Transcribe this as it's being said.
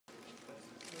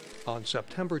On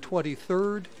September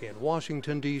 23rd, in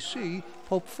Washington, D.C.,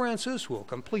 Pope Francis will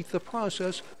complete the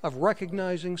process of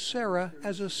recognizing Serra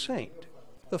as a saint.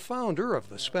 The founder of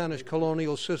the Spanish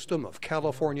colonial system of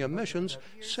California missions,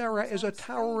 Serra is a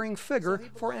towering figure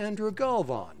for Andrew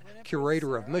Galvan,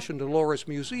 curator of Mission Dolores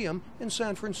Museum in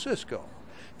San Francisco.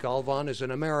 Galvan is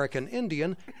an American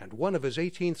Indian, and one of his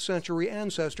 18th century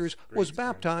ancestors was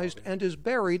baptized and is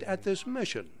buried at this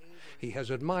mission. He has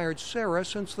admired Serra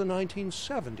since the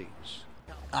 1970s.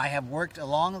 I have worked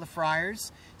along the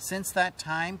friars since that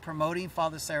time promoting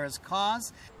Father Serra's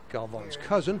cause. Galvan's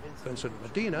cousin, Vincent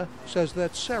Medina, says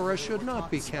that Serra should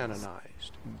not be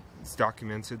canonized. It's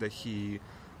documented that he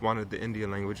wanted the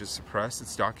Indian languages suppressed.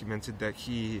 It's documented that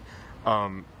he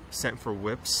sent for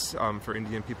whips, for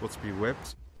Indian people to be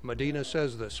whipped. Medina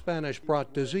says the Spanish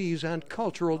brought disease and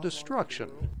cultural destruction.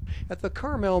 At the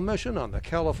Carmel mission on the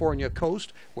California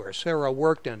coast, where Serra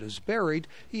worked and is buried,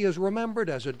 he is remembered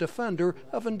as a defender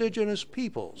of indigenous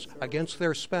peoples against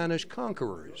their Spanish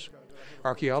conquerors.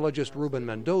 Archaeologist Ruben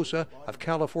Mendoza of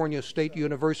California State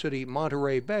University,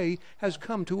 Monterey Bay, has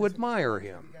come to admire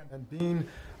him. And being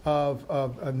of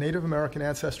a Native American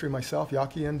ancestry myself,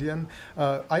 Yaqui Indian,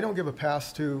 I don't give a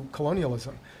pass to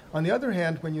colonialism. On the other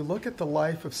hand, when you look at the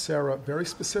life of Serra very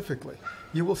specifically,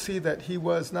 you will see that he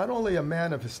was not only a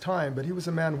man of his time, but he was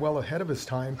a man well ahead of his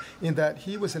time in that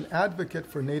he was an advocate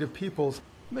for Native peoples.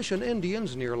 Mission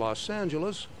Indians near Los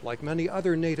Angeles, like many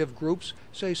other Native groups,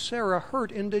 say Serra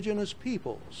hurt indigenous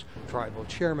peoples. Tribal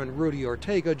Chairman Rudy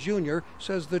Ortega Jr.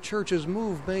 says the church's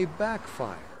move may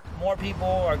backfire. More people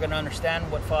are going to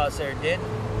understand what Father Serra did.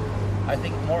 I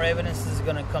think more evidence is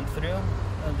going to come through.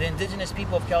 The indigenous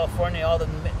people of California, all the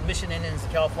mission Indians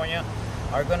of California,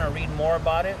 are going to read more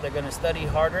about it. They're going to study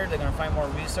harder. They're going to find more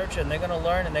research, and they're going to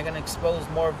learn, and they're going to expose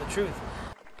more of the truth.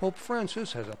 Pope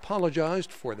Francis has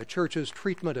apologized for the church's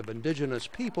treatment of indigenous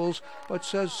peoples, but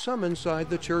says some inside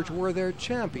the church were their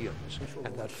champions,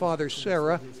 and that Father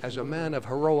Serra, as a man of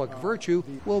heroic virtue,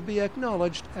 will be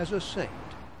acknowledged as a saint.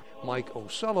 Mike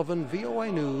O'Sullivan,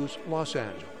 VOA News, Los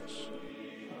Angeles.